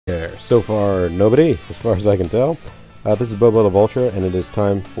there. So far, nobody, as far as I can tell. This is BoboTheVulture, and it is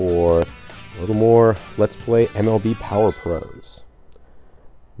time for a little more Let's Play MLB Power Pros.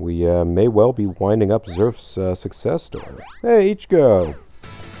 We may well be winding up Zerf's success story. Hey, Ichigo!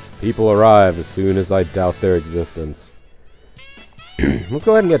 People arrive as soon as I doubt their existence. Let's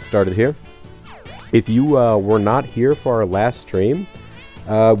go ahead and get started here. If you were not here for our last stream,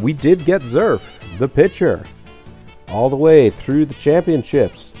 we did get Zerf, the pitcher, all the way through the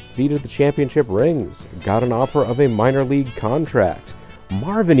championships, defeated the championship rings, got an offer of a minor league contract.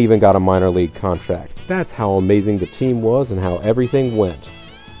 Marvin even got a minor league contract. That's how amazing the team was and how everything went.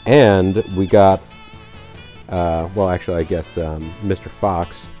 And we got, well, actually, I guess Mr.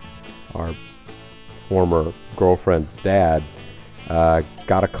 Fox, our former girlfriend's dad,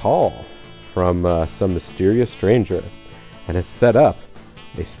 got a call from some mysterious stranger and has set up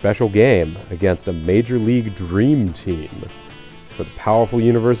a special game against a major league dream team for the powerful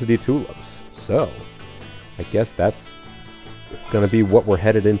University Tulips. So, I guess that's going to be what we're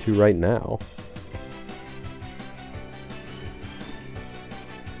headed into right now.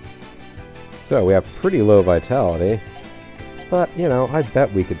 So, we have pretty low vitality, but, you know, I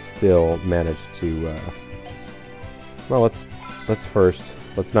bet we could still manage to, well,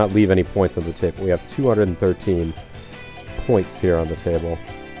 let's not leave any points on the table. We have 213 points here on the table.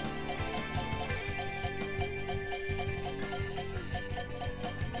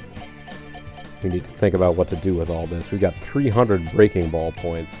 We need to think about what to do with all this. We've got 300 breaking ball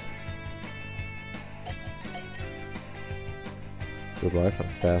points. Good life on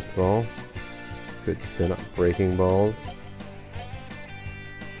a fastball. Good spin on breaking balls.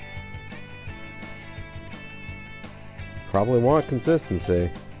 Probably want consistency.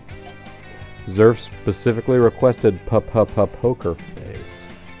 Zerf specifically requested poker face.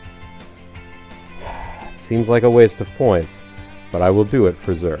 Seems like a waste of points, but I will do it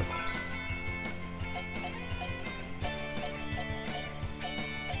for Zerf.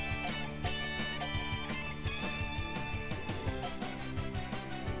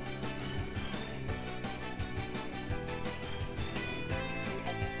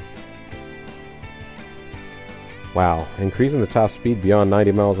 Wow, increasing the top speed beyond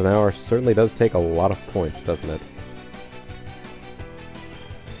 90 miles an hour certainly does take a lot of points, doesn't it?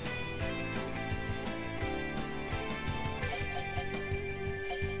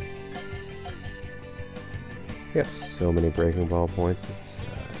 We have so many breaking ball points, it's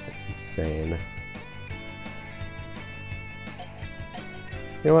insane.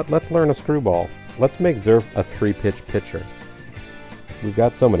 You know what, let's learn a screwball. Let's make Zerf a 3-pitch pitcher. We've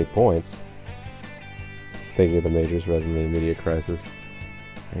got so many points. Thinking of the majors rather than the immediate crisis.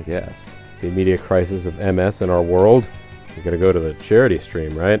 I guess. The immediate crisis of MS in our world. We gotta go to the charity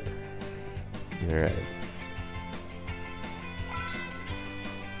stream, right? Alright.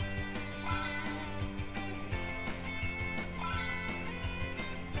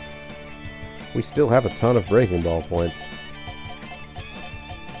 We still have a ton of breaking ball points.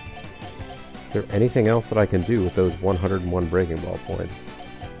 Is there anything else that I can do with those 101 breaking ball points?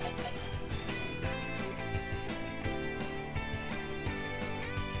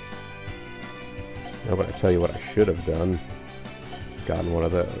 No, but I tell you what I should have done. Just gotten one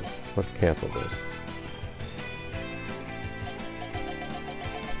of those. Let's cancel this.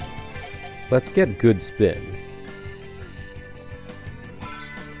 Let's get good spin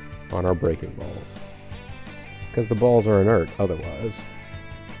on our breaking balls, because the balls are inert otherwise.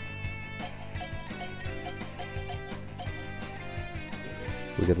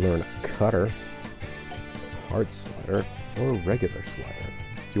 We could learn a cutter, hard slider, or a regular slider.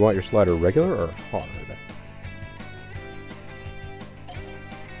 Do you want your slider regular or hard?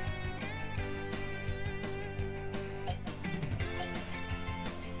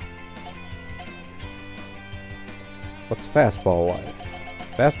 What's fastball life?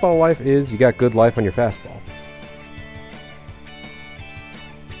 Fastball life is you got good life on your fastball.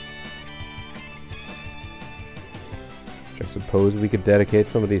 Which I suppose we could dedicate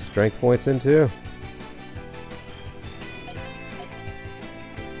some of these strength points into.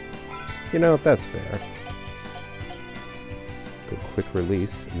 You know, that's fair. Good quick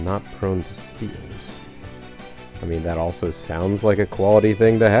release, not prone to steals. I mean, that also sounds like a quality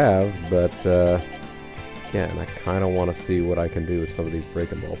thing to have, but, again, I kind of want to see what I can do with some of these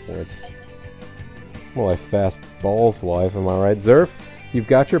breaking ball points. Well, I fast balls life, am I right, Zerf? You've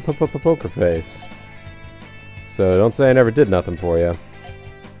got your poker face. So don't say I never did nothing for you.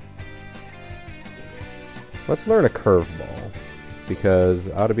 Let's learn a curveball, because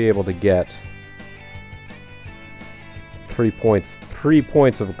I ought to be able to get 3 points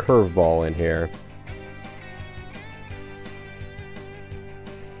of a curveball in here.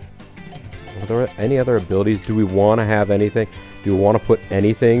 Are there any other abilities? Do we want to have anything? Do we want to put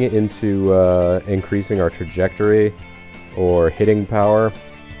anything into increasing our trajectory or hitting power?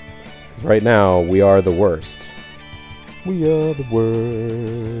 'Cause right now, we are the worst. We are the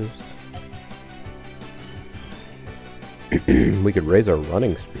worst. We could raise our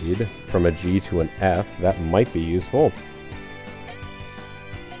running speed from a G to an F. That might be useful.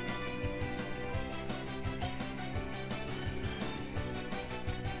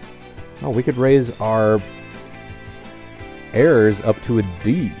 Oh, we could raise our errors up to a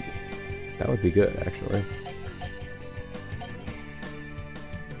D. That would be good, actually.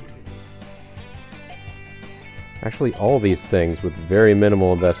 Actually, all these things with very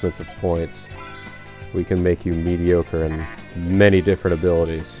minimal investments of points, we can make you mediocre in many different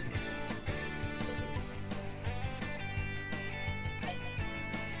abilities.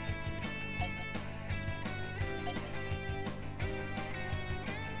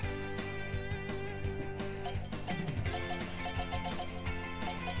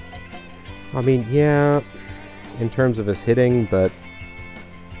 I mean, yeah, in terms of his hitting, but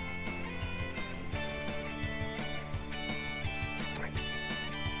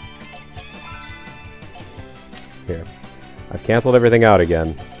here, I've canceled everything out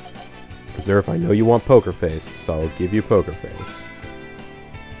again. Zerf, I know you want Poker Face, so I'll give you Poker Face.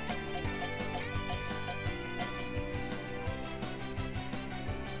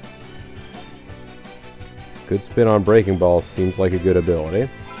 Good spin on Breaking Ball seems like a good ability.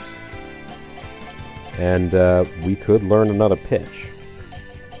 And we could learn another pitch.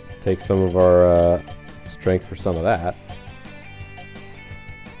 Take some of our strength for some of that.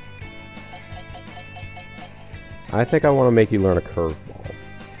 I think I want to make you learn a curveball.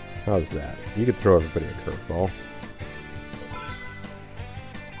 How's that? You could throw everybody a curveball.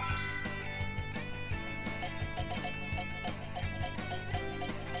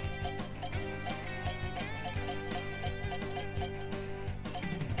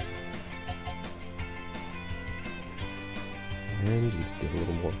 And you get a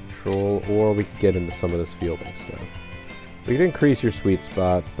little more control, or we could get into some of this fielding stuff. We could increase your sweet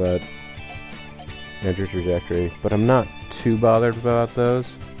spot, but and your trajectory, but I'm not too bothered about those.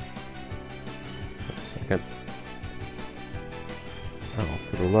 Wait a second. Oh,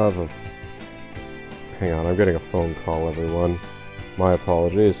 for the love of... Hang on, I'm getting a phone call, everyone. My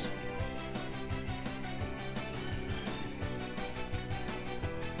apologies.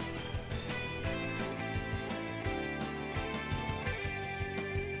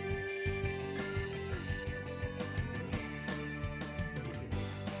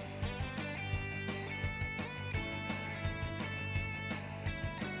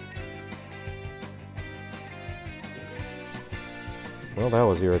 Well, that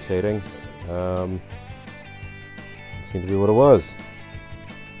was irritating. Seemed to be what it was.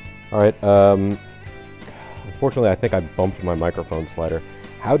 Alright, unfortunately I think I bumped my microphone slider.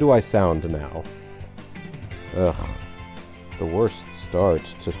 How do I sound now? Ugh. The worst start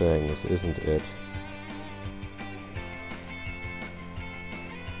to things, isn't it?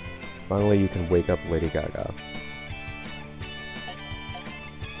 Finally you can wake up Lady Gaga.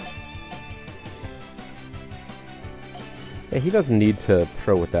 Yeah, he doesn't need to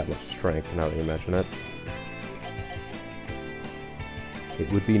throw with that much strength, now that you mention it. It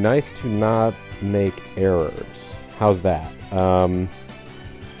would be nice to not make errors. How's that?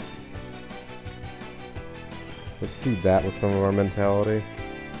 Let's do that with some of our mentality.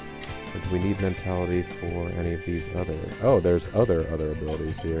 Or do we need mentality for any of these other... Oh, there's other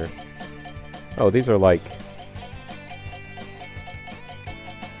abilities here. Oh, these are like...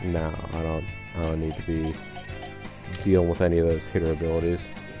 No, I don't need to be dealing with any of those hitter abilities.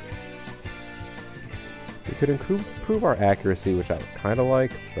 We could improve our accuracy, which I would kind of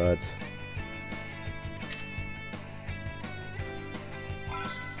like, but...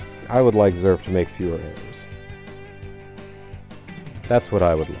 I would like Zerf to make fewer errors. That's what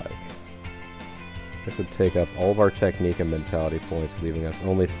I would like. This would take up all of our technique and mentality points, leaving us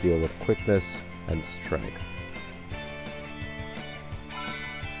only to deal with quickness and strength.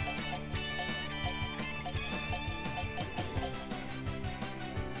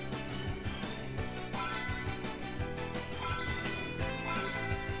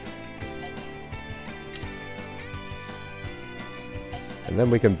 And then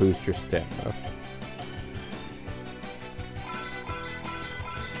we can boost your stamina.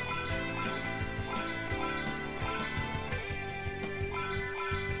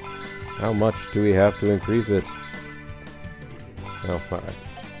 How much do we have to increase it? Oh, alright.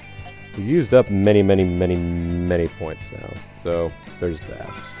 We've used up many points now, so there's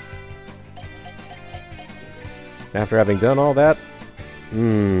that. After having done all that,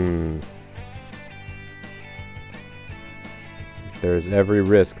 There's every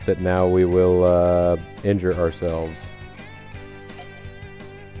risk that now we will injure ourselves.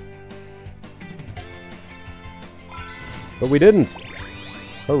 But we didn't!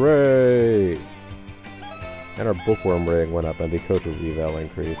 Hooray! And our bookworm rating went up and the coach's eval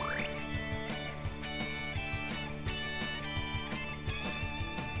increased.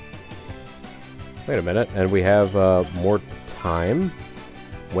 Wait a minute, and we have more time?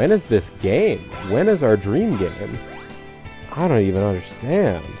 When is this game? When is our dream game? I don't even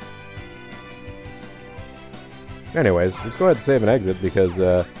understand. Anyways, let's go ahead and save and exit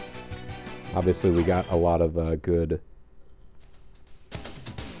because obviously we got a lot of good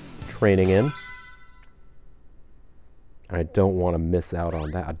training in. I don't want to miss out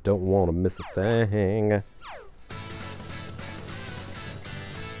on that. I don't want to miss a thing.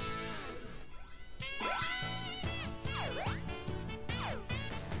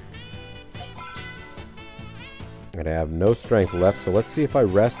 And I have no strength left, so let's see if I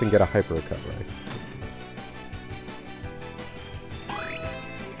rest and get a hyper recovery.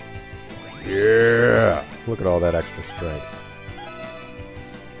 Yeah! Look at all that extra strength.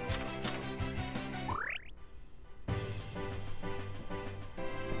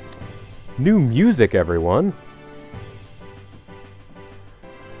 New music, everyone!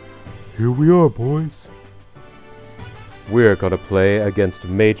 Here we are, boys. We're gonna play against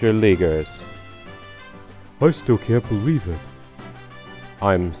major leaguers. I still can't believe it.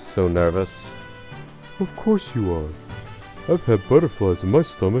 I'm so nervous. Of course you are. I've had butterflies in my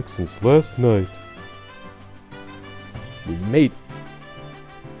stomach since last night. We made...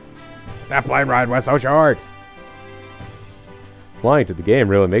 That plane ride was so short! Flying to the game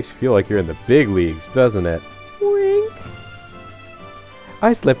really makes you feel like you're in the big leagues, doesn't it? Wink!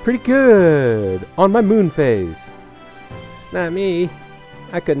 I slept pretty good on my moon phase. Not me.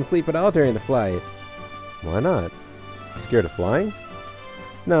 I couldn't sleep at all during the flight. Why not? Scared of flying?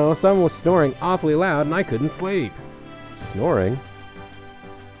 No, someone was snoring awfully loud and I couldn't sleep. Snoring?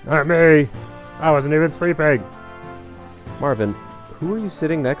 Not me! I wasn't even sleeping! Marvin, who are you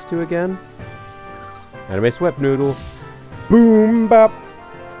sitting next to again? Anime Swept Noodle. Boom bop!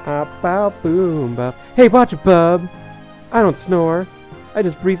 Bop boom bop. Hey, watch it, bub! I don't snore. I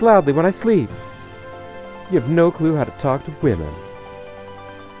just breathe loudly when I sleep. You have no clue how to talk to women.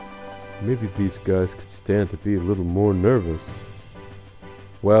 Maybe these guys could stand to be a little more nervous.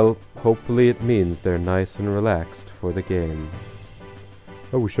 Well, hopefully it means they're nice and relaxed for the game.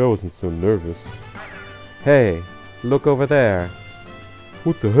 I wish I wasn't so nervous. Hey, look over there.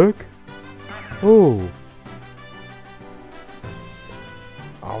 What the heck? Oh!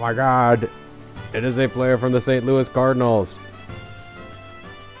 Oh my god! It is a player from the St. Louis Cardinals!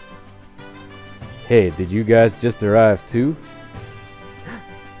 Hey, did you guys just arrive too?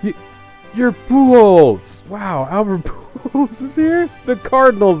 You're Pujols! Wow, Albert Pujols is here? The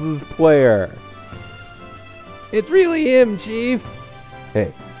Cardinals' player! It's really him, Chief!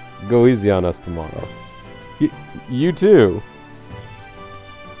 Hey, go easy on us tomorrow. You too!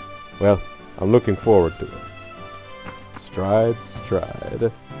 Well, I'm looking forward to it. Stride,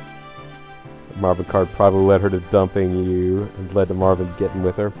 stride. Marvin Card probably led her to dumping you and led to Marvin getting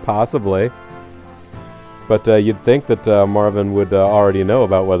with her. Possibly. But you'd think that Marvin would already know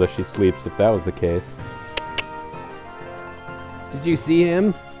about whether she sleeps if that was the case. Did you see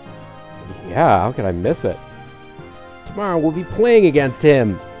him? Yeah, how could I miss it? Tomorrow we'll be playing against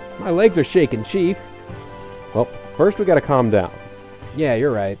him. My legs are shaking, Chief. Well, first we gotta calm down. Yeah,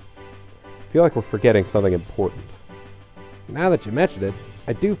 you're right. I feel like we're forgetting something important. Now that you mentioned it,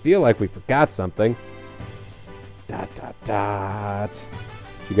 I do feel like we forgot something. Dot dot dot.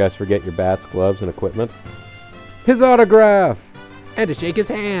 Did you guys forget your bats, gloves, and equipment? His autograph! And to shake his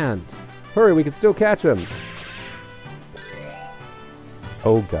hand! Hurry, we can still catch him!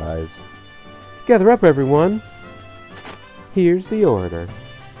 Oh, guys. Gather up, everyone! Here's the order.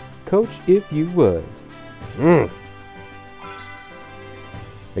 Coach, if you would. There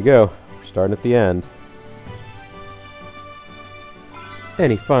you go. We're starting at the end.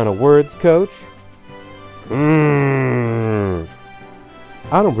 Any final words, Coach? I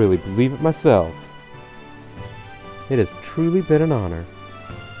don't really believe it myself. It has truly been an honor.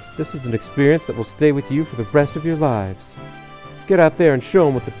 This is an experience that will stay with you for the rest of your lives. Get out there and show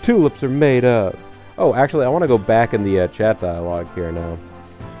them what the tulips are made of. Oh, actually, I want to go back in the chat dialogue here now.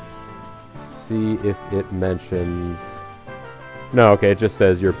 See if it mentions... No, okay, it just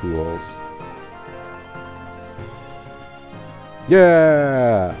says your Pujols.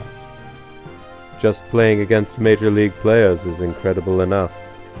 Yeah! Just playing against major league players is incredible enough.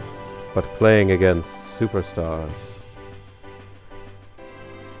 But playing against superstars...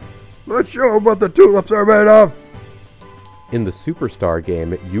 Let's show them what the tulips are made of! in the Superstar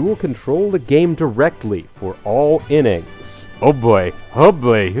game, you will control the game directly for all innings. Oh boy. Oh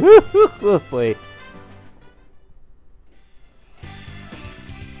boy. Oh boy.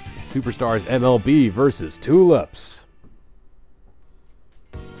 Superstars MLB versus Tulips.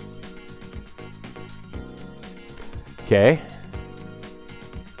 Okay.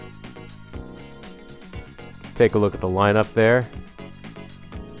 Take a look at the lineup there.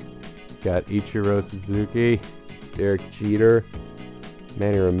 Got Ichiro Suzuki, Derek Jeter,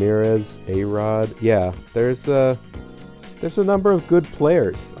 Manny Ramirez, A-Rod. Yeah, there's a number of good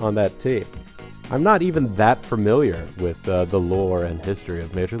players on that team. I'm not even that familiar with the lore and history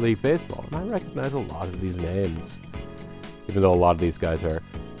of Major League Baseball, and I recognize a lot of these names, even though a lot of these guys are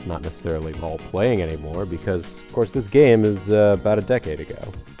not necessarily all playing anymore, because, of course, this game is about a decade ago.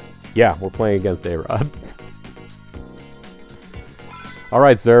 Yeah, we're playing against A-Rod.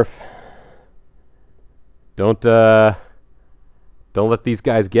 Alright, Zerf. Don't let these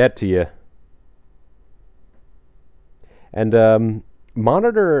guys get to you. And,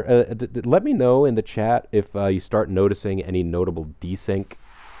 monitor, let me know in the chat if you start noticing any notable desync.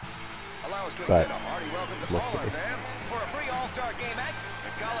 But, we'll see. For a free All-Star game match,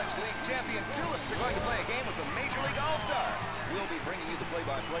 the College League champion Tulips are going to play a game with the Major League All-Stars. We'll be bringing you the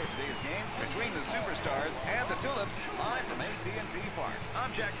play-by-play of today's game between the Superstars and the Tulips, live from AT&T Park.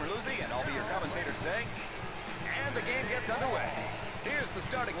 I'm Jack Merluzzi, and I'll be your commentator today. And the game gets underway. Here's the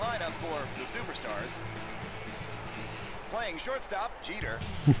starting lineup for the Superstars. Playing shortstop, Jeter.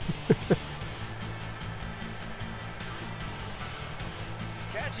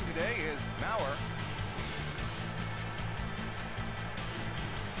 Catching today is Mauer.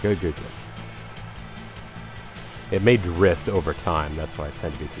 Good. It may drift over time, that's why I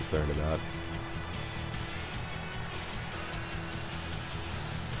tend to be concerned about.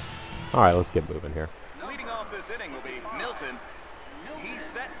 Alright, let's get moving here. Leading off this inning will be Milton. He's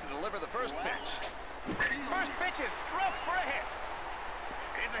set to deliver the first pitch. First pitch is stroked for a hit.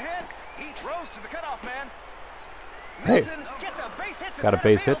 It's a hit. He throws to the cutoff man. Hey, gets a base hit to got a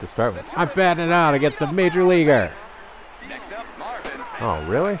base hit to start with. I'm batting it out against the Major Leaguer. Next up, Marvin. Oh,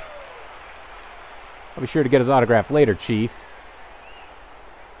 really? I'll be sure to get his autograph later, Chief.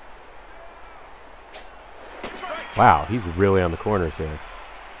 Wow, he's really on the corners here.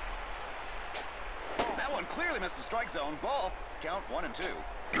 That one clearly missed the strike zone. Ball. Count 1-2.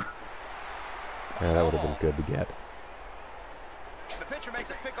 Yeah, that would have been good to get. The pitcher makes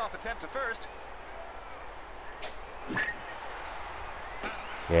a pickoff attempt to first.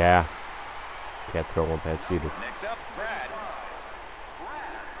 Yeah. Can't throw one past either. Next up, Brad.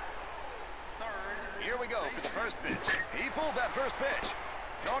 Here we go for the first pitch. He pulled that first pitch.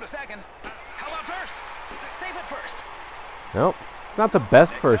 Throwing to second. How about first? Save it first. Nope. It's not the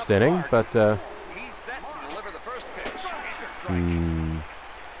best first inning, but He's set to deliver the first pitch. It's a strike.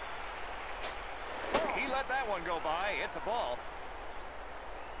 He let that one go by. It's a ball.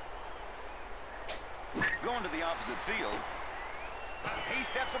 Going to the opposite field. He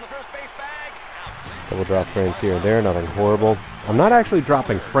steps on the first base bag. Out. double drop frames here and there, nothing horrible. I'm not actually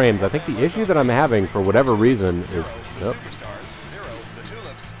dropping frames. I think the issue that I'm having, for whatever reason, is... Nope. Superstars, 0. The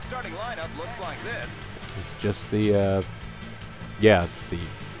Tulips starting lineup looks like this. It's just the, yeah, it's the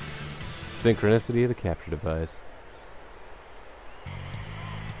synchronicity of the capture device.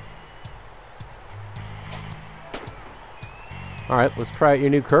 Alright, let's try out your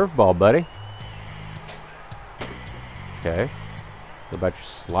new curveball, buddy. Okay. What about your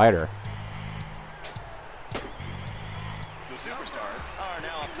slider? The Superstars are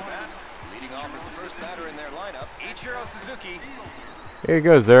now up to bat. Leading off is the first batter in their lineup, Ichiro Suzuki. Here you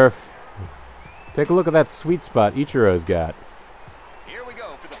go, Zerf. Take a look at that sweet spot Ichiro's got. Here we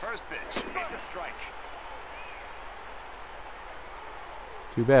go for the first pitch. It's a strike.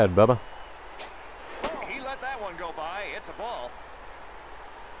 Too bad, Bubba. He let that one go by. It's a ball.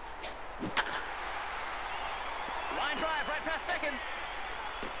 Line drive right past second.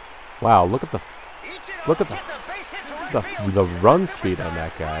 Wow, look at the Ichiro the run speed on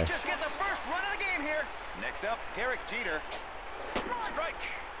that guy. Just get the first run of the game here. Next up, Derek Jeter. Strike.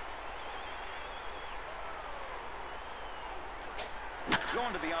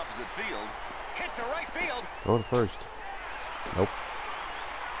 Going to the opposite field. Hit to right field. Going first. Nope.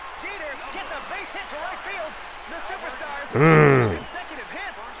 Jeter gets a base hit to right field. The Superstars get 2 consecutive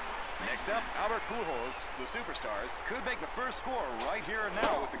hits. Next up, Albert Pujols. The Superstars could make the first score right here and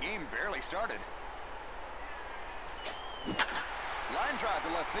now with the game barely started. Line drive to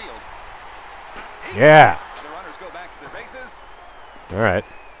left field. Yeah. The runners go back to their bases. All right.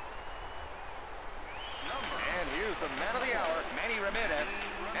 And here's the man of the hour, Manny Ramirez.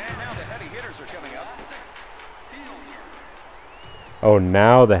 And now the heavy hitters are coming up. Oh,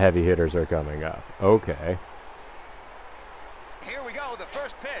 now the heavy hitters are coming up. Okay. Here we go, the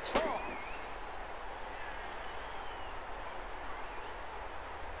first pitch.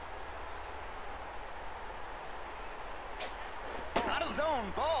 Out of the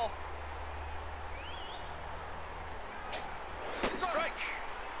zone, ball. Strike.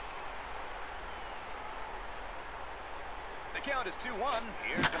 The count is 2-1.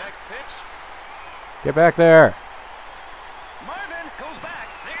 Here's the next pitch. Get back there. Marvin goes back.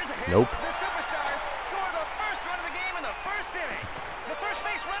 There's a hit. Nope. The Superstars score the first run of the game in the first inning. The first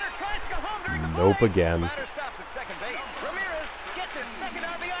base runner tries to go home during the Nope play. again. The batter stops at second base. Ramirez gets his second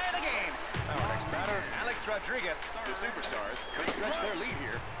RBI of the game. Our next batter, Alex Rodriguez. The Superstars could stretch their lead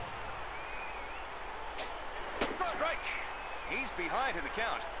here. Strike. He's behind in the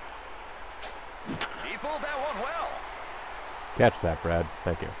count. He pulled that one well. Catch that, Brad.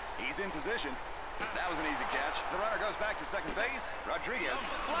 Thank you. He's in position. That was an easy catch. The runner goes back to second base. Rodriguez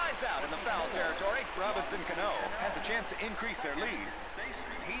flies out in the foul territory. Robinson Cano has a chance to increase their lead.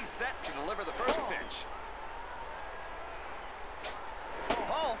 He's set to deliver the first pitch.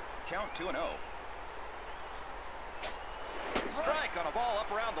 Ball, count 2-0. Strike on a ball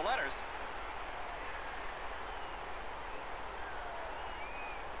up around the letters.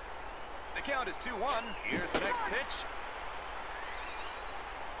 The count is 2-1. Here's the next pitch.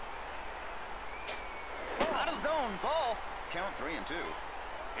 Out of the zone, ball. Count 3-2.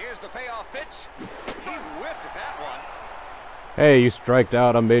 Here's the payoff pitch. He whiffed at that one. Hey, you striked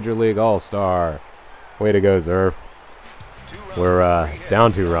out a Major League All-Star. Way to go, Zerf. We're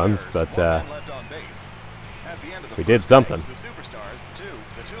down 2 runs, but we did something. The Superstars 2,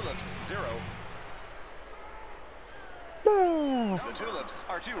 the Tulips 0. The Tulips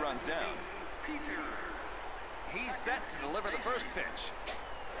are 2 runs down. He's set to deliver the first pitch.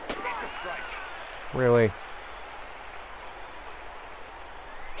 It's a strike. Really?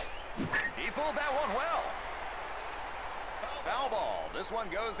 He pulled that one well. Foul ball. This one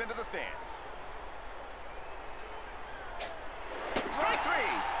goes into the stands. Strike 3.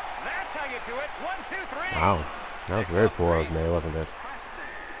 That's how you do it. 1, 2, 3. Wow. That was very poor of me, wasn't it?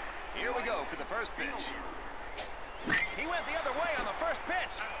 Here we go for the first pitch. He went the other way on the first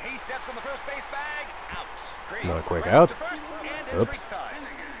pitch. He steps on the first base bag. Out. Crease. Another quick Runs out. to first and is Oops. retired.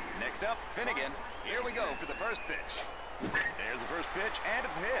 Next up, Finnegan. Here we go for the first pitch. There's the first pitch, and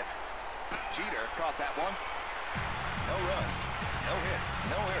it's a hit. Jeter caught that one. No runs, no hits,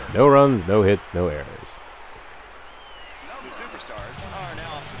 no errors. No runs, no hits, no errors. The Superstars are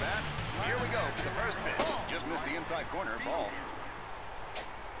now up to bat. Here we go for the first pitch. Just missed the inside corner, ball.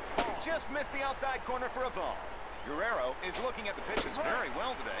 Just missed the outside corner for a ball. Guerrero is looking at the pitches very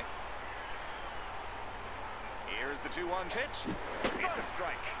well today. Here's the 2-1 pitch. It's a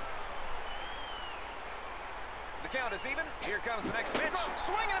strike. The count is even. Here comes the next pitch.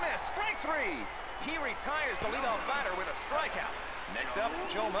 Swing and a miss. Strike 3. He retires the leadoff batter with a strikeout. Next up,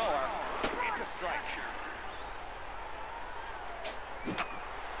 Joe Mauer. It's a strike.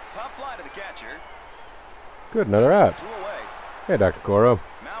 Pop fly to the catcher. Good, another out. 2 away. Hey, Dr. Coro.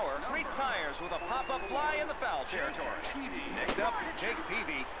 Mauer retires with a pop-up fly in the foul territory. Next up, Jake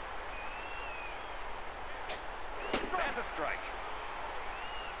Peavy. That's a strike.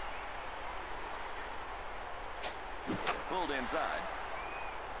 Pulled inside.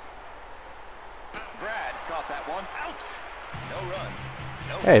 Brad caught that one. Out. No runs.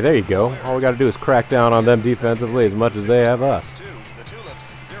 No Hey, there you go. All we got to do is crack down on them defensively as much as they have us. 2, the Tulips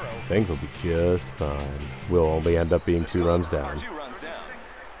 0. Things will be just fine. We'll only end up being 2 runs down. 2 runs down.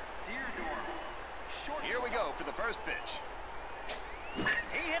 Here we go for the first pitch.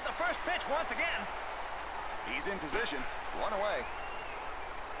 He hit the first pitch once again. He's in position. 1 away.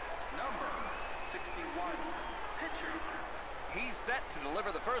 Number 61, pitcher. He's set to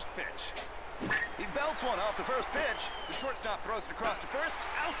deliver the first pitch. He belts one off the first pitch. The shortstop throws it across to first.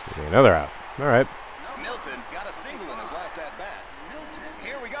 Out. Another out. All right. Milton got a single in his last at-bat.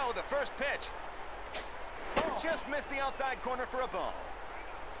 Here we go, the first pitch. Just missed the outside corner for a ball.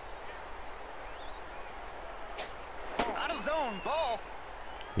 Out of the zone, ball.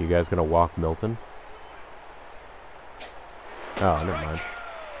 You guys gonna walk Milton? Oh, never mind.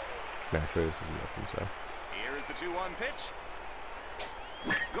 Naturally, this is Milton, so. Here is the 2-1 pitch.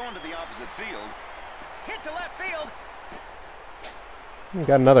 Going to the opposite field. Hit to left field. We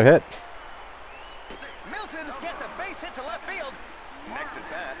got another hit. Milton gets a base hit to left field. Next at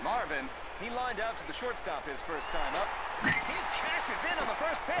bat, Marvin. He lined out to the shortstop his first time up. He cashes in on the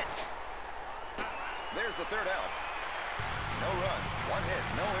first pitch. There's the third out. No runs, 1 hit,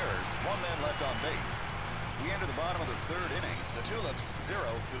 no errors, 1 man left on base. We enter the bottom of the 3rd inning. The Tulips 0,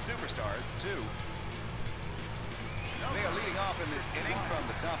 the Superstars 2. They are leading off in this inning from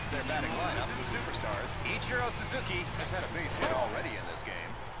the top of their batting lineup. The Superstars. Ichiro Suzuki has had a base hit already in this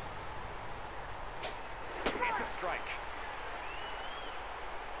game. It's a strike.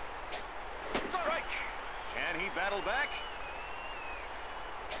 Strike. Can he battle back?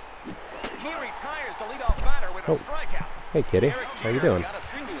 He retires the leadoff batter with a strikeout. Hey, kitty. How you doing? Got a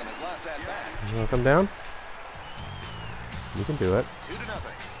single in his last at-bat. You want to come down? You can do it. 2-0.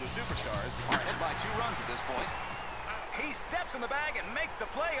 The Superstars are ahead by 2 runs at this point. He steps in the bag and makes the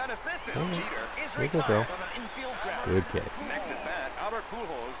play unassisted. Jeter is retired on an infield ground. Good kid. Next at bat, Albert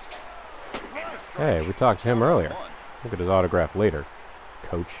Pujols. It's a strike. Hey, we talked to him earlier. Look at his autograph later.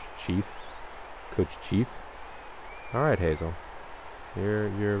 Coach Chief. Coach Chief. All right, Hazel.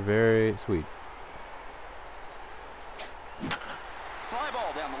 You're very sweet. Fly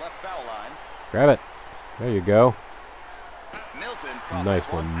ball down the left foul line. Grab it. There you go. Milton. Nice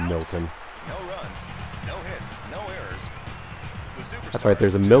one, Milton. No runs, no hits, no errors. The That's right,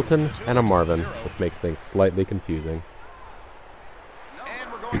 there's a Milton and a Marvin, which makes things slightly confusing.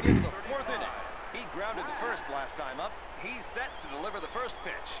 And we're going into the 4th inning. He grounded first last time up. He's set to deliver the first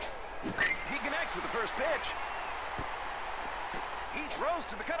pitch. He connects with the first pitch. He throws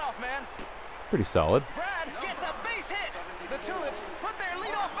to the cutoff man. Pretty solid. Brad gets a base hit. The Tulips put their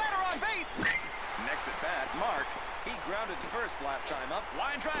leadoff batter on base. Next at bat, Mark. He grounded first last time up.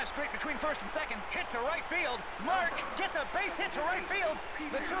 Line drive straight between first and second. Hit to right field. Mark gets a base hit to right field.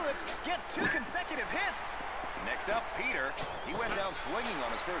 The Tulips get 2 consecutive hits. Next up, Peter. He went down swinging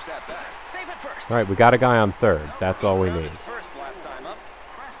on his first at bat. Save it first. All right, we got a guy on third. That's all we need. First last time up.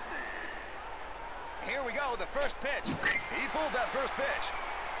 Here we go, the first pitch. He pulled that first pitch.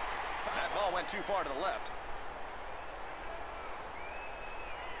 That ball went too far to the left.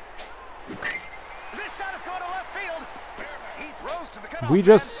 This shot is going to left field. He throws to the cutoff. We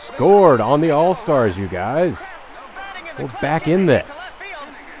just scored on the All-Stars, you guys. We're back in this.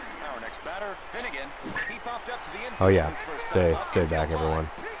 Our next batter, Finnegan. He popped up to the infield. Oh yeah, his first stay time up. back, everyone.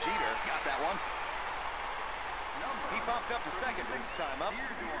 Jeter got that one. He popped up to second this time up.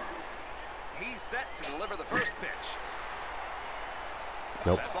 He's set to deliver the first pitch.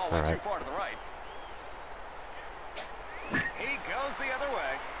 Nope. That ball All went too right. far to the right. He goes the other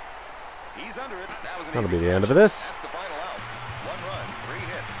way. He's under it. That was an That'll easy be the end catch. of this. That's the final out. 1 run, 3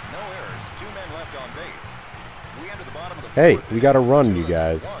 hits, no errors, 2 men left on base. We enter the bottom of the Hey, 4th we got to inning. run, The you Tulips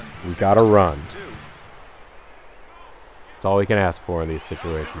guys. 1, We the got to Superstars run. 2. That's all we can ask for in these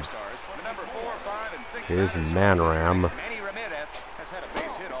situations. Superstars, the number 4, 5, and 6 Here's batters Man on this Ram. inning. Manny Ramirez has had a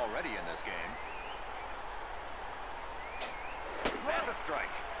base hit already in this game. That's a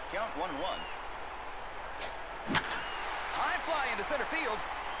strike. Count 1-1. High fly into center field.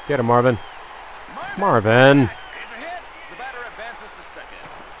 Get him, Marvin. Marvin. It's a hit. The batter advances to second.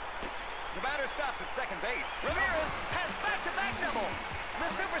 The batter stops at second base. Ramirez has back-to-back doubles. The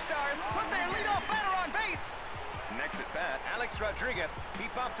Superstars put their leadoff batter on base. Next at bat, Alex Rodriguez. He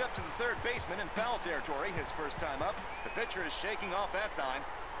popped up to the third baseman in foul territory his first time up. The pitcher is shaking off that sign.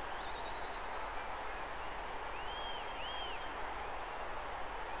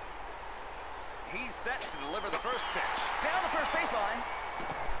 He's set to deliver the first pitch. Down the first baseline.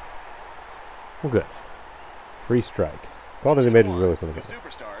 Well, good. Free strike. Called it the major really something The else.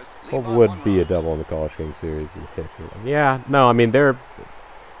 Superstars lead What by would 1 be a run. double in the College King Series? Yeah, no, I mean, you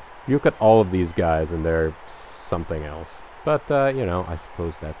look at all of these guys and they're something else. But, you know, I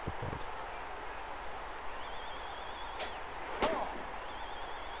suppose that's the point.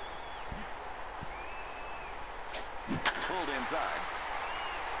 Pulled inside.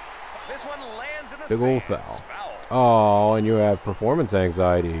 This one lands in the Big old stands. foul. Foul. Oh, and you have performance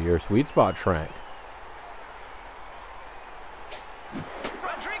anxiety. Your sweet spot shrank.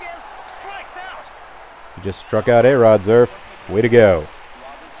 Rodriguez strikes out. You just struck out A-Rod, Zerf. Way to go.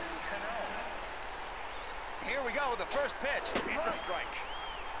 Here we go, the first pitch. It's a strike.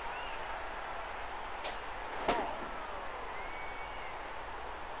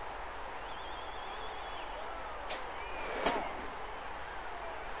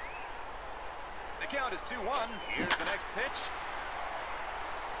 The count is 2-1. Here's the next pitch.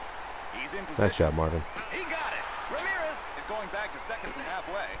 He's in position. Nice job, Marvin. He got it. Ramirez is going back to second from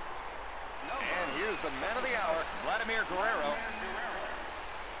halfway. And here's the man of the hour, Vladimir Guerrero.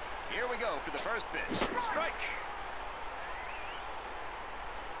 Here we go for the first pitch. Strike.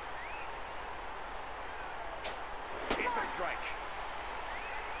 It's a strike.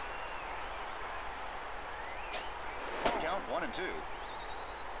 Count 1 and 2.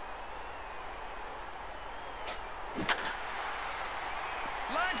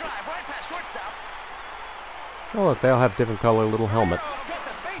 Line drive right past shortstop. Oh, look, they all have different color little helmets. Gets a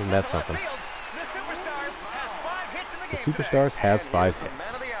base And hit that's to left something. field. The Superstars has 5 hits in The Superstars has 5 Man of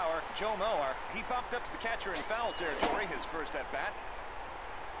hits. the hour, Joe Mauer. He bumped up to the catcher in foul territory his first at bat.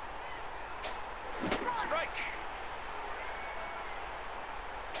 Strike.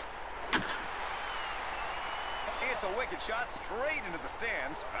 It's a wicked shot straight into the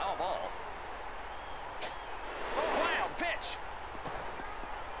stands. Foul ball. Wild pitch.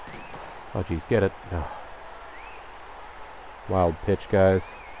 Oh, geez, get it. Oh. Wild pitch, guys.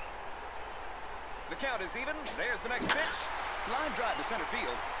 The count is even. There's the next pitch. Line drive to center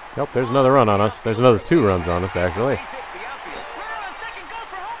field. Nope, there's another run on us. There's another 2 runs on us, actually. Base hits the outfield. Runner on second goes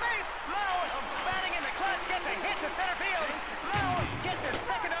for home base. Mauer batting in the clutch gets a hit to center field. Mauer gets his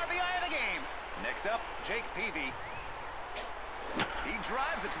second RBI of the game. Next up, Jake Peavy. He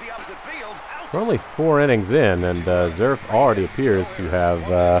drives it to the opposite field. Out. We're only 4 innings in, and Zerf already appears to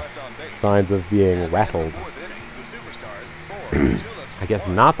have signs of being rattled. I guess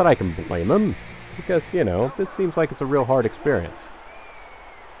not that I can blame him, because, you know, this seems like it's a real hard experience.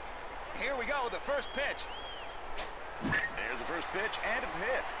 Here we go, the first pitch. There's the first pitch, and it's a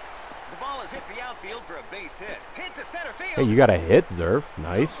hit. The ball has hit the outfield for a base hit. Hit to center field. Hey, you got a hit, Zerf.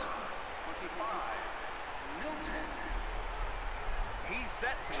 Nice. He's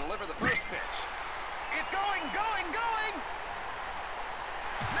set to deliver the first pitch. It's going, going, going.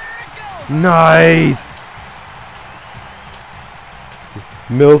 There it goes. Nice!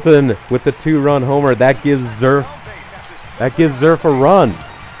 Milton with the 2-run homer. That gives Zerf a run.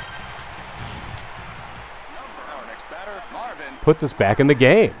 Our next batter, Marvin. Puts us back in the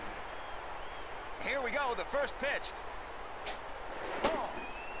game. Here we go, the first pitch.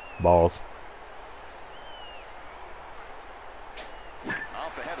 Balls.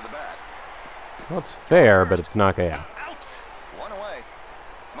 Off the head of the bat. Well, it's fair, but it's not gonna. Out. One away.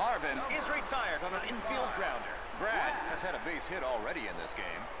 Marvin is retired on an infield grounder. Brad has had a base hit already in this game.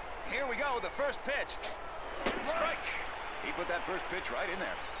 Here we go, the first pitch. Strike. He put that first pitch right in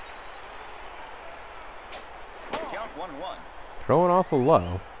there. Count 1-1. Throwing off a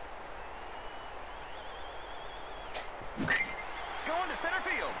low. Going to center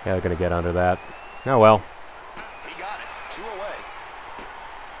field. Yeah, they're gonna get under that. Oh well. He got it. 2 away.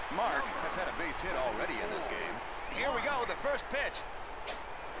 Mark has had a base hit already in this game. Here we go, the first pitch.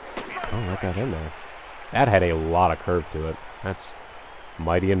 It's a Oh, that strike. got in there. That had a lot of curve to it. That's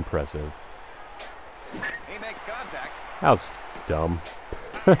mighty impressive. He makes contact. That was dumb.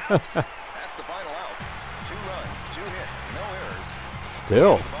 That's the final out. 2 runs, 2 hits, no errors.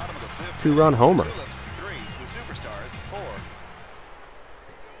 Still. At the bottom of the 5th, 2-run homer. Tulips, 3, the Superstars, 4.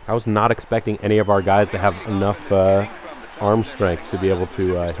 I was not expecting any of our guys to have enough arm strength to be able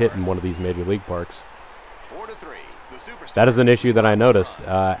to hit in one of these major league parks. 4-3, the Superstars. That is an issue that I noticed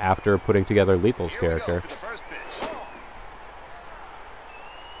after putting together Lethal's Here we go character. for the first pitch.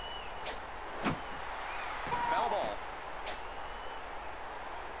 Foul ball.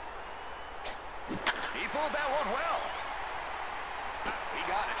 He pulled that one well. He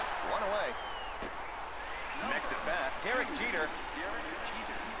got it. 1 away. Next at bat, Derek Jeter.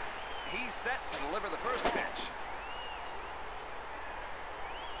 He's set to deliver the first pitch.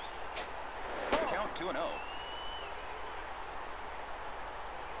 Count 2-0.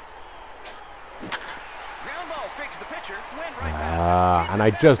 Ground ball straight to the pitcher. Went right past him. And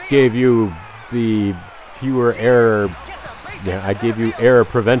I just gave you the fewer error. Gets a base Yeah, hit to I gave center you field. error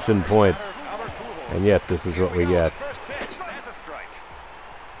prevention points, Albert Pujols. and yet this is what we get. First pitch. That's a strike.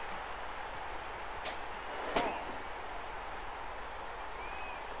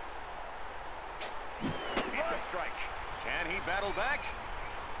 It's a strike. Can he battle back?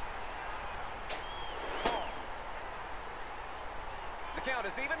 The count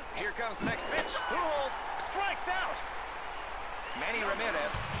is even. Here comes the next pitch. Pujols strikes out. Manny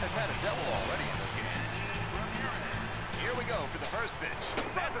Ramirez has had a double already in this game. Here we go for the first pitch.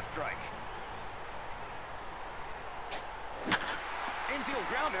 That's a strike. Infield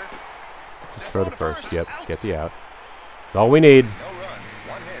grounder. Just throw to first. Yep, get the out. That's all we need. No runs,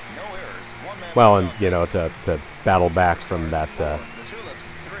 1 hit, no errors, 1 man. Well, and you know, to battle back from that The Tulips,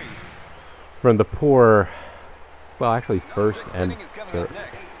 3. from the poor. Well, actually, first Sixth and inning is coming third. up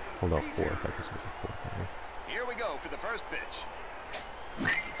next. Hold on, fourth. I guess it was the fourth inning. Here we go for the first pitch.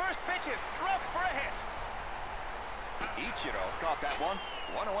 First pitch is struck for a hit. Ichiro caught that one.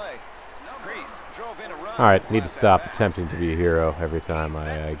 1 away. Crease drove in a run. All right, his need to last stop at-bat. attempting to be a hero every time He's I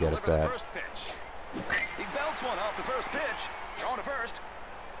set to get at deliver the that. first pitch. He belts one off the first pitch. Throwing to first.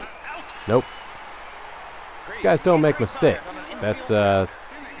 Out. Nope. Crease Guys don't is make retired mistakes. on an That's infield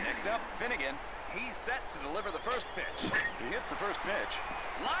Next up, Finnegan. He's set to deliver the first pitch. He hits the first pitch.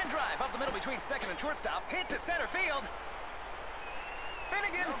 Line drive up the middle between second and shortstop. Hit to center field.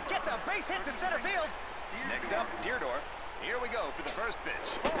 Finnegan gets a base hit to center field. Next up, Deerdorf. Here we go for the first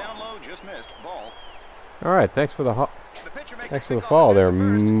pitch. Down low, just missed. Ball. All right, thanks for the Pitcher makes thanks a for the pickoff follow there,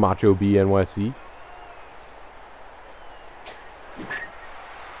 attempt to first. Macho B NYC.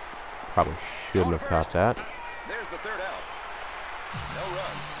 Probably shouldn't have caught that. There's the third out. No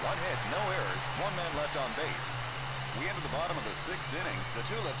runs, one hit, no errors, one man left on base. We enter the bottom of the sixth inning. The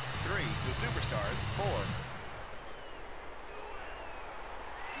Tulips, 3. The Superstars, 4.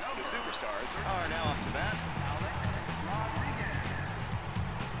 The Superstars are now up to bat.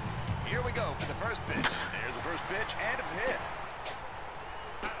 Here we go for the first pitch. There's the first pitch, and it's a hit.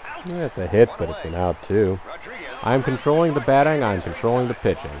 Out. Yeah, it's a hit, One but it's an away. out too. Rodriguez I'm throws controlling the to strike. batting. It I'm is controlling the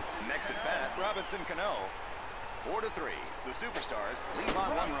ringside. pitching. Next at bat, Robinson Cano. 4-3. The Superstars leave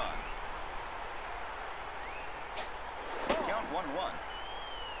on 1 run. Count 1-1.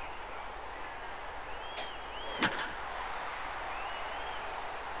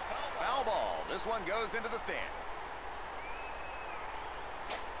 Foul ball. This one goes into the stands.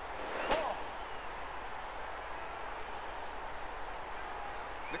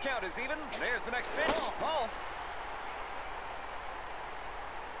 The count is even. There's the next pitch. Ball.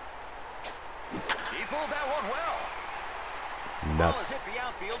 He pulled that one well. Ball has Nuts. hit the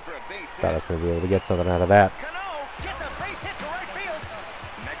outfield for a base Thought I hit. was going to be able to get something out of that. Cano gets a base hit to right field.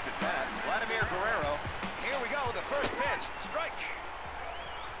 Next at bat, Vladimir Guerrero. Here we go, the first pitch. Strike.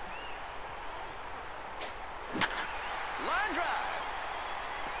 Line drive.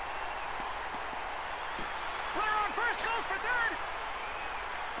 Runner on first goes for third.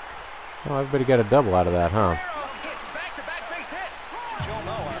 Oh, everybody got a double out of that, huh? Guerrero hits back-to-back base hits. Joe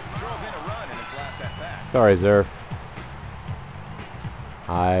Moa drove in a run in his last at-bat. Sorry, Zerf.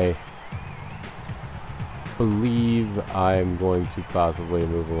 I believe I'm going to possibly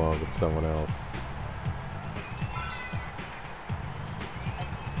move along with someone else.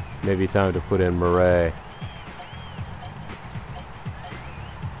 Maybe time to put in Murray.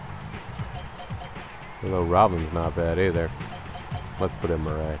 Although Robin's not bad either. Let's put in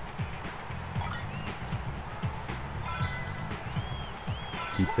Murray.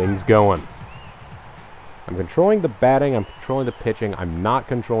 Keep things going. I'm controlling the batting, I'm controlling the pitching, I'm not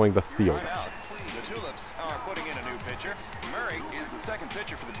controlling the field. Timeout. The Tulips are putting in a new pitcher. Murray is the second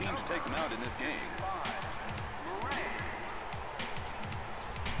pitcher for the team to take them out in this game.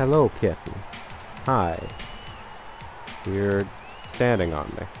 Hello, kitten. Hi. You're standing on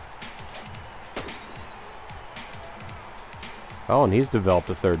me. Oh, and he's developed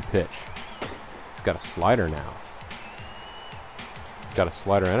a third pitch. He's got a slider now. He's got a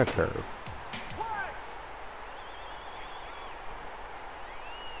slider and a curve.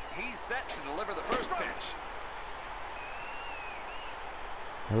 He's set to deliver the first pitch.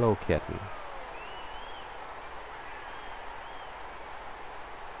 Hello, kitten.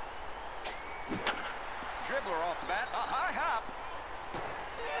 Dribbler off the bat, a high hop.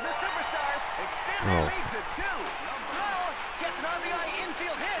 The Superstars extend their lead to 2. Mao gets an RBI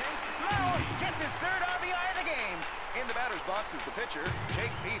infield hit. Mao gets his third RBI of the game. In the batter's box is the pitcher,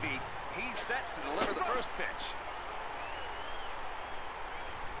 Jake Peavy. He's set to deliver the first pitch.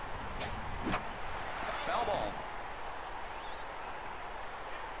 Foul ball.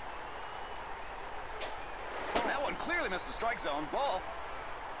 That one clearly missed the strike zone. Ball.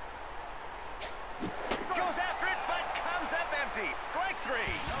 Goes after it, but comes up empty. Strike 3.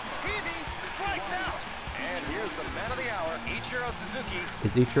 Peavy strikes out. And here's the man of the hour, Ichiro Suzuki.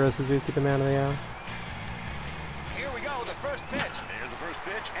 Is Ichiro Suzuki the man of the hour? Here we go, the first pitch. There's the first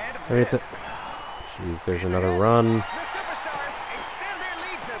pitch, and it's I mean, it's a... hit. Jeez, there's It's a another hit. run. The Superstars extend their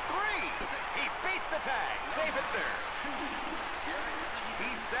lead to 3. He beats the tag. Safe at third.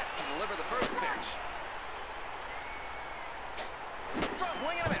 He's set to deliver the first pitch.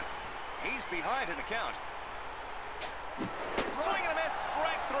 Swing and a miss. He's behind in the count. Swing and a miss.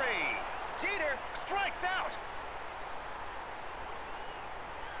 Strike 3. Jeter strikes out.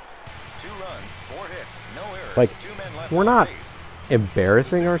 2 runs, 4 hits, no errors. Like, 2 men left we're on not base.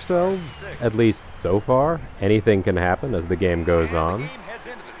 embarrassing ourselves, at least so far. Anything can happen as the game goes And on. the game heads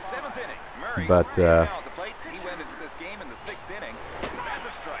into the 7th inning. Murray But, is now at the plate. He went into this game in the 6th inning. That's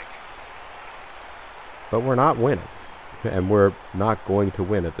a strike. But we're not winning. And we're not going to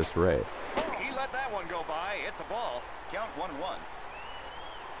win at this rate. He let that one go by. It's a ball. Count 1-1.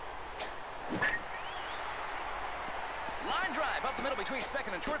 Line drive up the middle between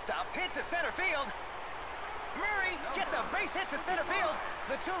second and shortstop. Hit to center field. Murray gets a base hit to center field.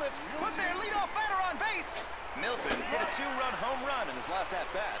 The Tulips put their leadoff batter on base. Milton hit a 2-run home run in his last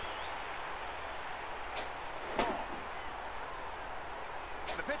at-bat.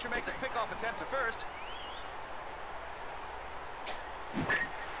 The pitcher makes a pickoff attempt to first.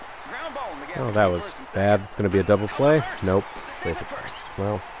 Ground ball. ball in the gap Oh, that between was first and bad. second. It's going to be a double play. Nope. Save it first.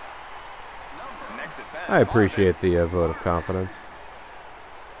 Well, Next at bat, I appreciate the vote of confidence.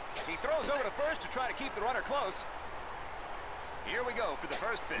 he throws over to first to try to keep the runner close. Here we go for the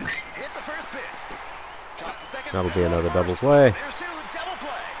first pitch. Hit the first pitch. Toss to second. That'll be another double play. There's two, double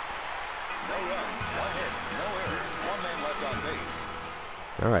play. No runs, one hit, no errors, one man left on base.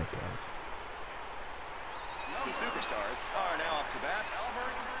 All right, guys. The Superstars are now up to bat.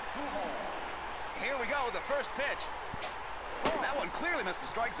 Here we go, the first pitch. That one clearly missed the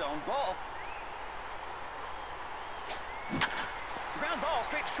strike zone. Ball. Ground ball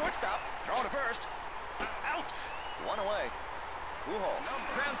straight to shortstop. Thrown to first. Out. One away.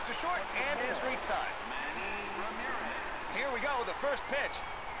 Pujols grounds to short and is retired. Here we go, the first pitch.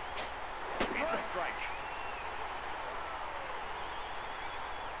 It's a strike.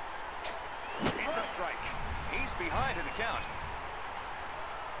 It's a strike. He's behind in the count.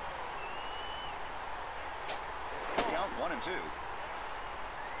 Count 1 and 2.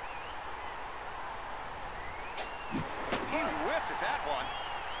 He whiffed at that one.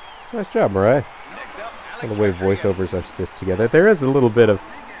 Nice job, Murray. Next up, The way voiceovers are stitched together. There is a little bit of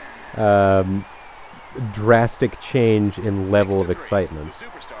drastic change in level of excitement. The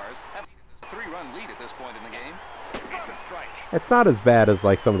Superstars have a 3-run lead at this point in the game. It's a strike. It's not as bad as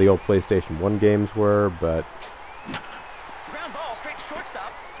like some of the old PlayStation 1 games were, but Ground ball straight to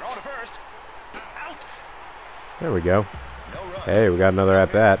shortstop. Thrown to first. Out. there we go. No runs. Hey, we got another No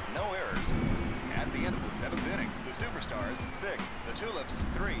at bat. hits, no errors. At the end of the 7th inning, the Superstars 6, the Tulips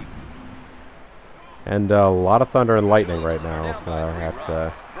 3. And a lot of thunder and lightning right now Down by 3 at runs.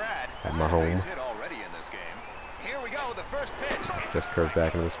 Brad at has my had a base home. hit already in this game. Here we go, the first pitch. It's Just a curved strike.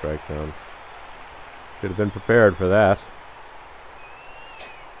 back into the strike zone. Should have been prepared for that.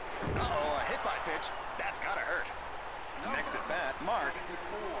 Uh-oh, a hit by pitch. That's gotta hurt. Next at bat, Mark.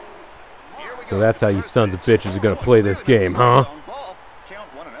 Here we So go that's for how the you first sons of pitch. bitches are gonna Oh, play this clearly game, missed the huh? strike zone. Ball. Count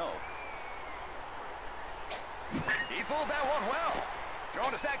 1 and 0. He pulled that one well.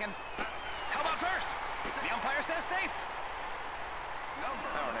 Thrown to second. How about first? The umpire says safe.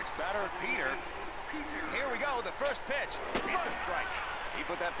 Our next batter, Peter. Here we go, the first pitch. It's a strike. He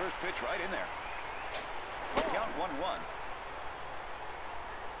put that first pitch right in there. Count 1-1.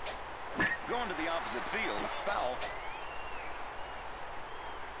 Going to the opposite field. Foul.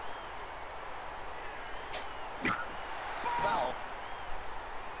 Foul.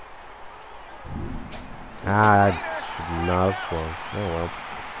 Ah, I should not have swung. Oh well.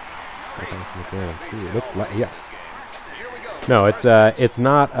 Ooh, looks like, yeah. Here we go. No, it's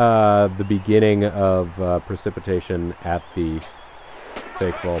not the beginning of precipitation at the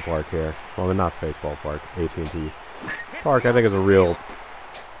fake ballpark here. Well, not fake ballpark, AT&T Park. I think is a real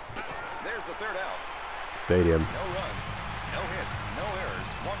There's the third out. stadium. No runs, no hits, no errors.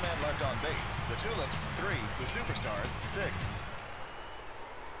 One man left on base. The Tulips 3, the Superstars 6.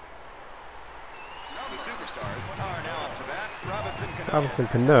 The Superstars are now up to bat. Robinson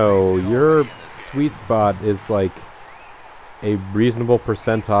Cano, your sweet spot is like a reasonable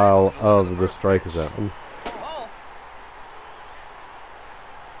percentile of the strike zone. Ball.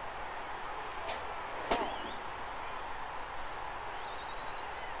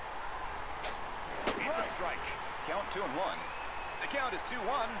 It's a strike. Count 2-1. The count is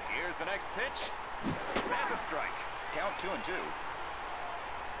 2-1. Here's the next pitch. That's a strike. Count 2-2.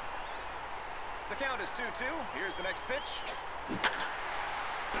 The count is 2-2. Here's the next pitch.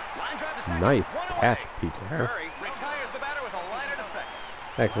 Line drive to second. Nice One away. catch, Peter. Murray retires the batter with a liner to second.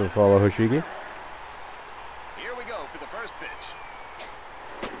 Excellent follow, Hoshigi. Here we go for the first pitch.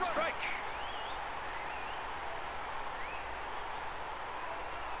 Strike.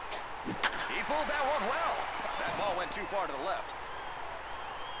 He pulled that one well. That ball went too far to the left.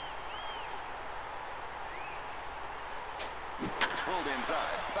 Pulled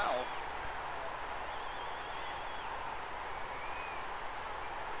inside. Foul.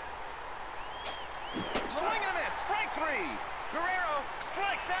 Swing and a miss. Strike 3. Guerrero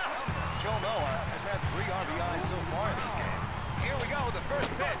strikes out. Joe Noah has had 3 RBIs so far in this game. Here we go. The first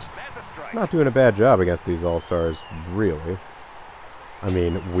pitch. That's a strike. Not doing a bad job against these All-Stars, really. I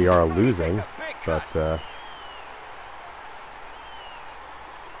mean, we are losing, but Liner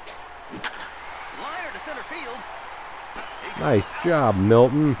to center field. nice job,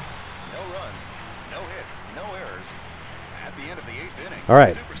 Milton. No runs, no hits, no errors. At the end of the 8th inning, All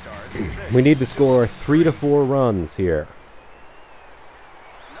right. Superstars 6, We need to score 3 to 4 runs here.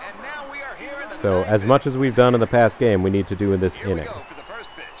 And now we are here in the So, 9th as much as we've done in the past game, we need to do in this Here we inning. go for the first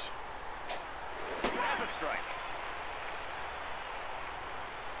pitch. That's a strike.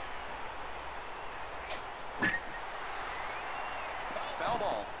 Foul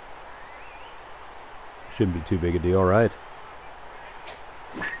ball. Shouldn't be too big a deal, right?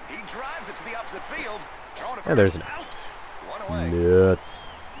 He drives it to the opposite field. Throwing to And there's first. an Out. One away. Nuts.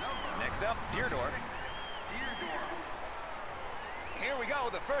 Next up, Deerdorf. Here we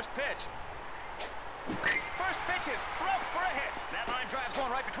go, the first pitch. First pitch is struck for a hit. That line drive's going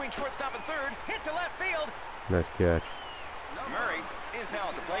right between shortstop and third. Hit to left field. Nice catch. Murray is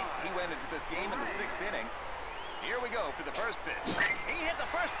now at the plate. He went into this game in the 6th inning. Here we go for the first pitch. He hit the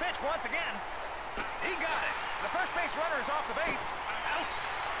first pitch once again. He got it. The first base runner is off the base.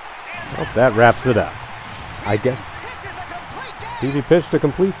 Out. Well, that wraps it up. I guess Pitches a complete game. he pitched a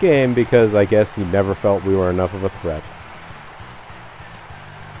complete game because I guess he never felt we were enough of a threat.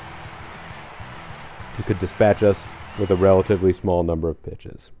 He could dispatch us with a relatively small number of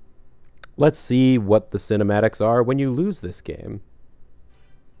pitches. Let's see what the cinematics are when you lose this game.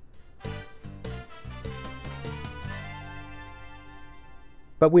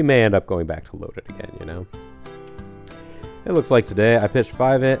 But we may end up going back to load it again, you know? It looks like today I pitched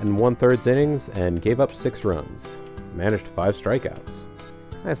 5 1/3 innings and gave up 6 runs. Managed 5 strikeouts.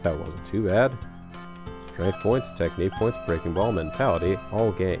 I guess that wasn't too bad. Strength points, technique points, breaking ball, mentality,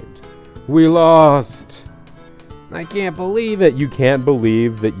 all gained. We lost! I can't believe it! You can't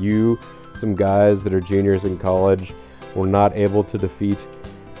believe that you, some guys that are juniors in college, were not able to defeat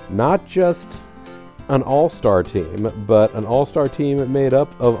not just an all-star team, but an all-star team made up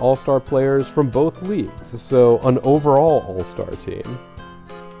of all-star players from both leagues. So, an overall all-star team.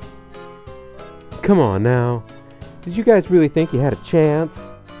 Come on now. Did you guys really think you had a chance?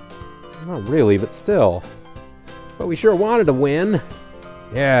 Not really, but still. But we sure wanted to win.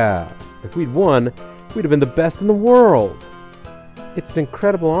 Yeah, if we'd won, we'd have been the best in the world. It's an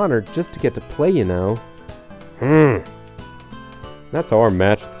incredible honor just to get to play, you know. That's how our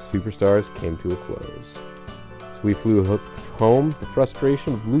match with the Superstars came to a close. As we flew home, the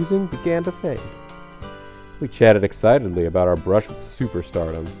frustration of losing began to fade. We chatted excitedly about our brush with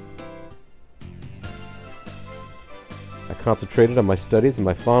superstardom. I concentrated on my studies in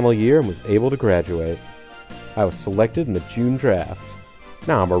my final year and was able to graduate. I was selected in the June draft.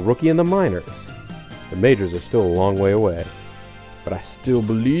 Now I'm a rookie in the minors. The majors are still a long way away. But I still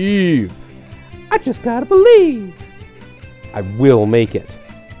believe. I just gotta believe. I will make it.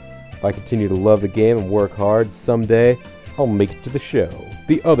 If I continue to love the game and work hard, someday I'll make it to the show.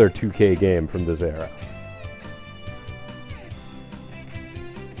 The other 2K game from this era.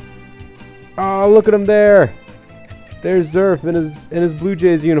 Oh, look at him there! There's Zerf in his Blue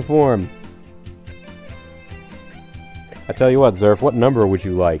Jays uniform. I tell you what, Zerf, what number would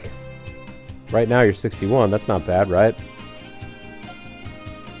you like? Right now you're 61, that's not bad, right?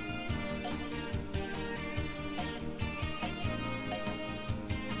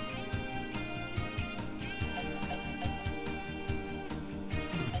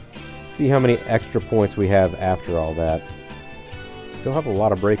 See how many extra points we have after all that. Still have a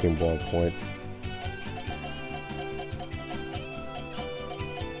lot of breaking ball points.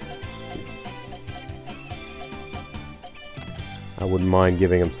 I wouldn't mind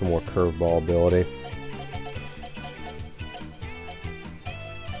giving him some more curveball ability.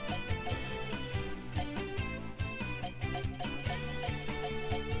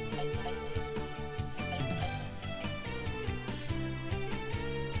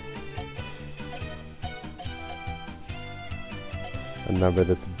 A number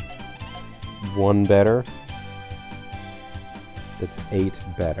that's 1 better. It's 8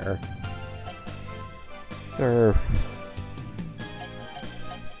 better. Surf.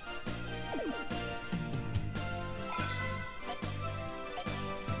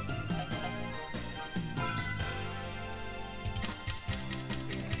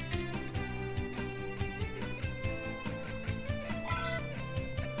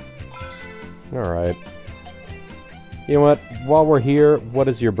 Alright. You know what? While we're here, what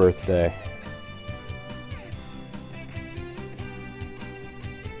is your birthday?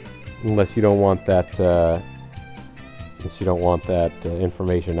 Unless you don't want that,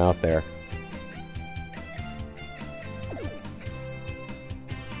 information out there.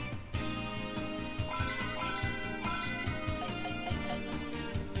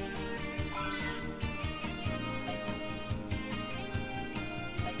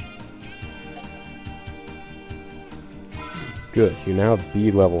 Good, you now have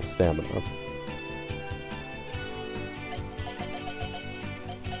B-level stamina.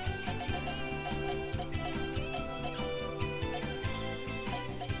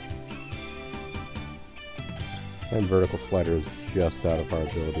 And vertical slider is just out of our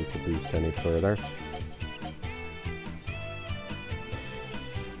ability to boost any further.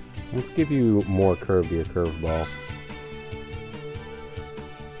 Let's give you more curve to your curveball.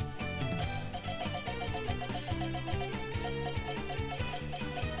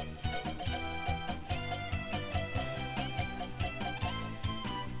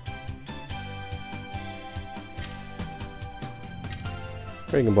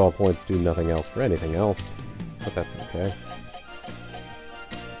 Breaking ball points do nothing else for anything else, but that's okay.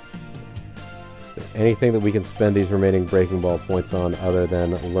 Is there anything that we can spend these remaining breaking ball points on other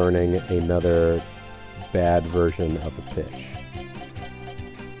than learning another bad version of a pitch?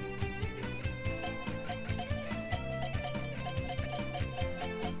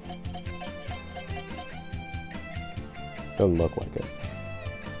 Doesn't look like it.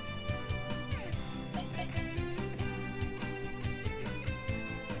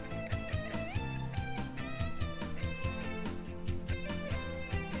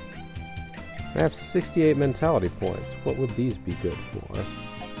 I have 68 mentality points. What would these be good for?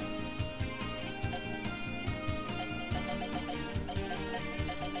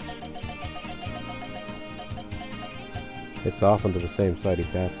 It's often to the same side he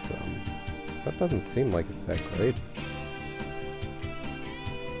bats from. That doesn't seem like it's that great.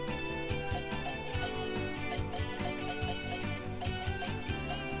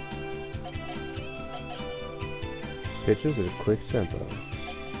 Pitches at a quick tempo.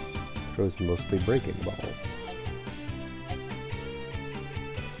 Throws mostly breaking balls.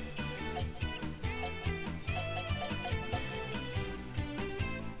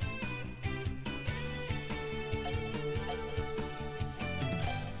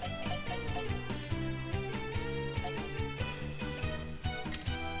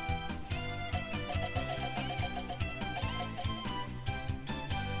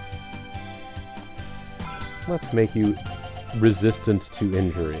 Let's make you resistant to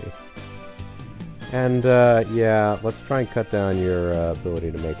injury. And, yeah, let's try and cut down your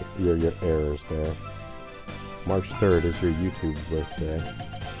ability to make your errors there. March 3rd is your YouTube birthday.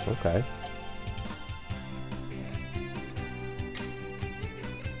 Okay.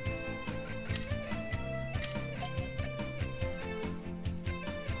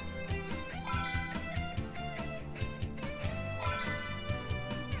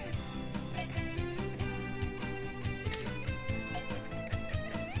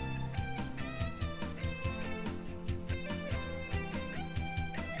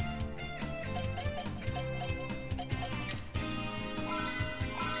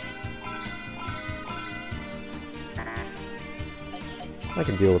 I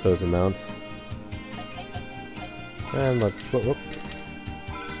can deal with those amounts. And let's... Whoop.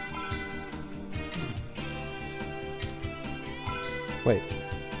 Wait.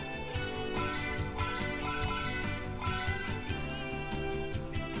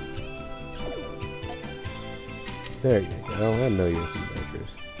 There you go. I know you're some measures.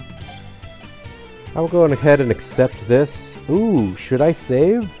 I will go ahead and accept this. Ooh, should I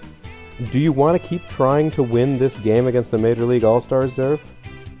save? Do you want to keep trying to win this game against the Major League All-Stars, Zerf?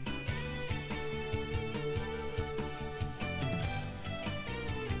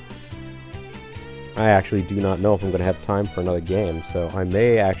 I actually do not know if I'm going to have time for another game, so I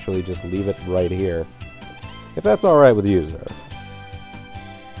may actually just leave it right here. If that's alright with you, Zerf.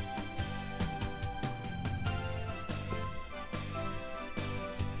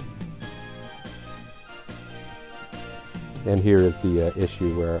 And here is the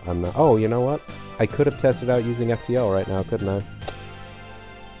issue where I'm not... Oh, you know what? I could have tested out using FTL right now, couldn't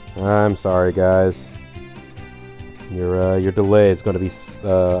I? I'm sorry, guys. Your delay is going to be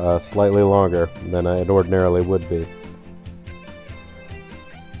slightly longer than it ordinarily would be.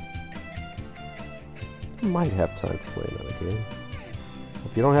 You might have time to play another game.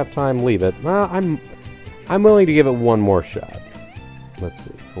 If you don't have time, leave it. Well, I'm willing to give it one more shot. Let's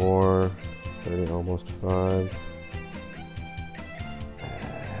see. 4, 30, almost 5.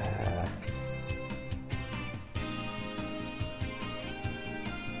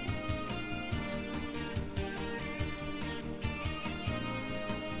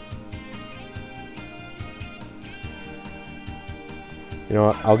 You know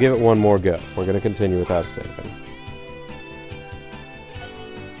what? I'll give it one more go. We're going to continue without saving.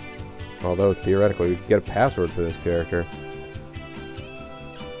 Although, theoretically, we could get a password for this character.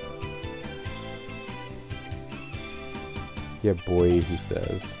 Yeah, boy, he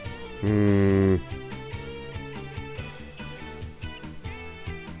says.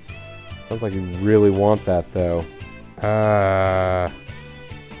 Sounds like you really want that, though. How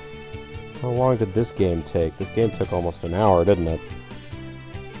long did this game take? This game took almost an hour, didn't it?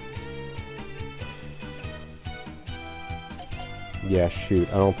 Yeah, shoot.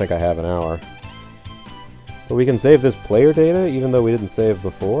 I don't think I have an hour. But we can save this player data, even though we didn't save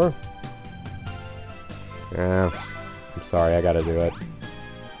before? I'm sorry, I gotta do it.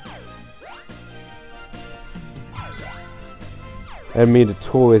 I didn't mean to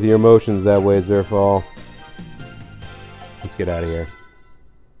toy with your emotions that way, Zerfall. Let's get out of here.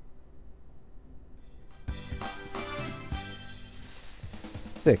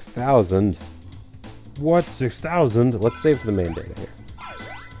 6,000. What? 6,000? Let's save to the main data here.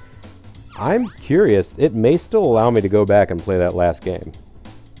 I'm curious. It may still allow me to go back and play that last game.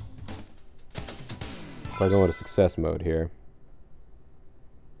 If I go into success mode here.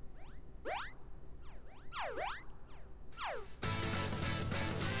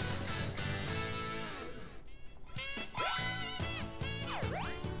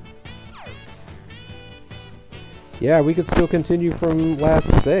 Yeah, we could still continue from last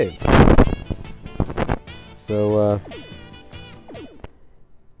save. So,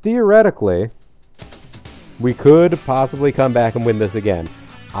 theoretically, we could possibly come back and win this again.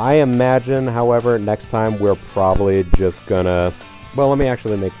 I imagine, however, next time we're probably just gonna... Well, let me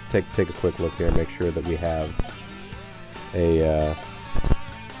actually take a quick look here and make sure that we have a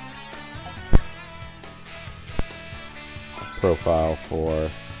profile for...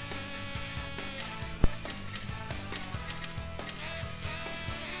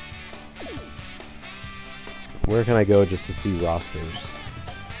 Where can I go just to see rosters?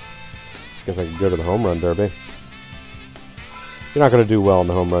 Guess I could go to the Home Run Derby. You're not going to do well in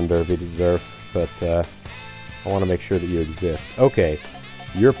the Home Run Derby, Zerf, but I want to make sure that you exist. Okay,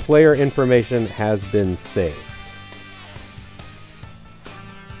 your player information has been saved.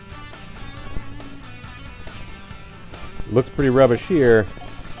 Looks pretty rubbish here,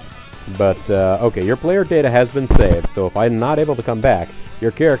 but okay, your player data has been saved, so if I'm not able to come back,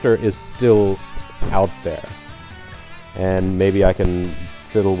 your character is still out there. And maybe I can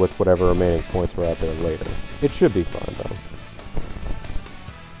fiddle with whatever remaining points were out there later. It should be fun, though.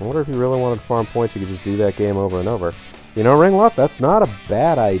 I wonder if you really wanted to farm points, you could just do that game over and over. You know, Ringloff, that's not a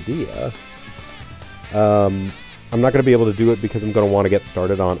bad idea. I'm not going to be able to do it because I'm going to want to get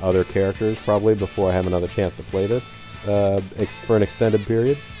started on other characters, probably, before I have another chance to play this for an extended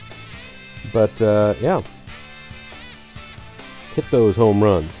period. But, yeah. Hit those home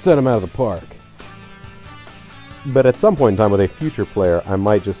runs. Set them out of the park. But at some point in time with a future player, I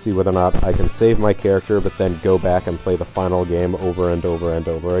might just see whether or not I can save my character, but then go back and play the final game over and over and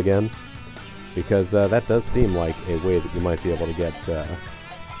over again. Because that does seem like a way that you might be able to get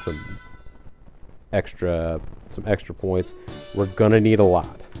some extra points. We're gonna need a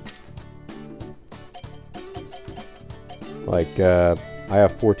lot. Like, I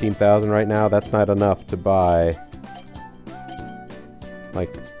have 14,000 right now. That's not enough to buy,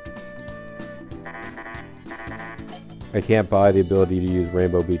 like... I can't buy the ability to use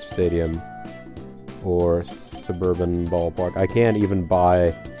Rainbow Beach Stadium or Suburban Ballpark. I can't even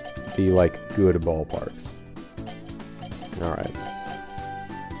buy the, like, good ballparks. Alright.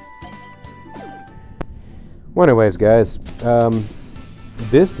 Well, anyways, guys,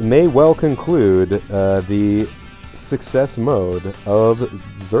 this may well conclude the success mode of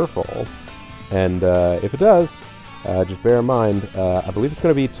Zerfall. And if it does, just bear in mind, I believe it's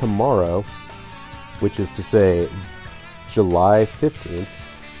going to be tomorrow, which is to say... July 15th,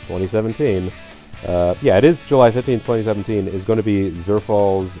 2017. Yeah, it is July 15th, 2017, is going to be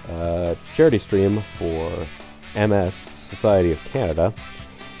Zerfall's charity stream for MS Society of Canada.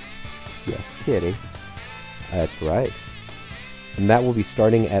 Yes, kitty. That's right. And that will be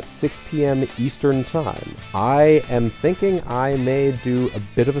starting at 6 p.m. Eastern Time. I am thinking I may do a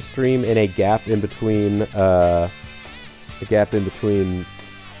bit of a stream in a gap in between,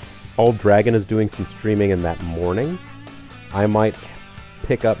 Old Dragon is doing some streaming in that morning. I might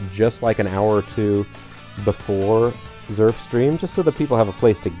pick up just like an hour or two before Zerf stream, just so that people have a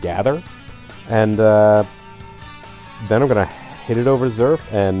place to gather. And then I'm going to hit it over Zerf,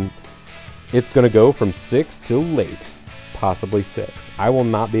 and it's going to go from 6 till late, possibly 6. I will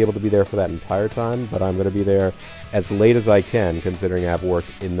not be able to be there for that entire time, but I'm going to be there as late as I can, considering I have work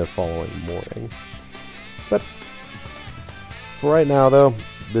in the following morning. But for right now, though,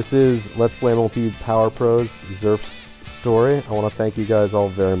 this is Let's Play MLB Power Pros, Zerf's story. I want to thank you guys all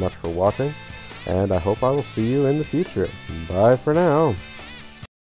very much for watching, and I hope I will see you in the future. Bye for now.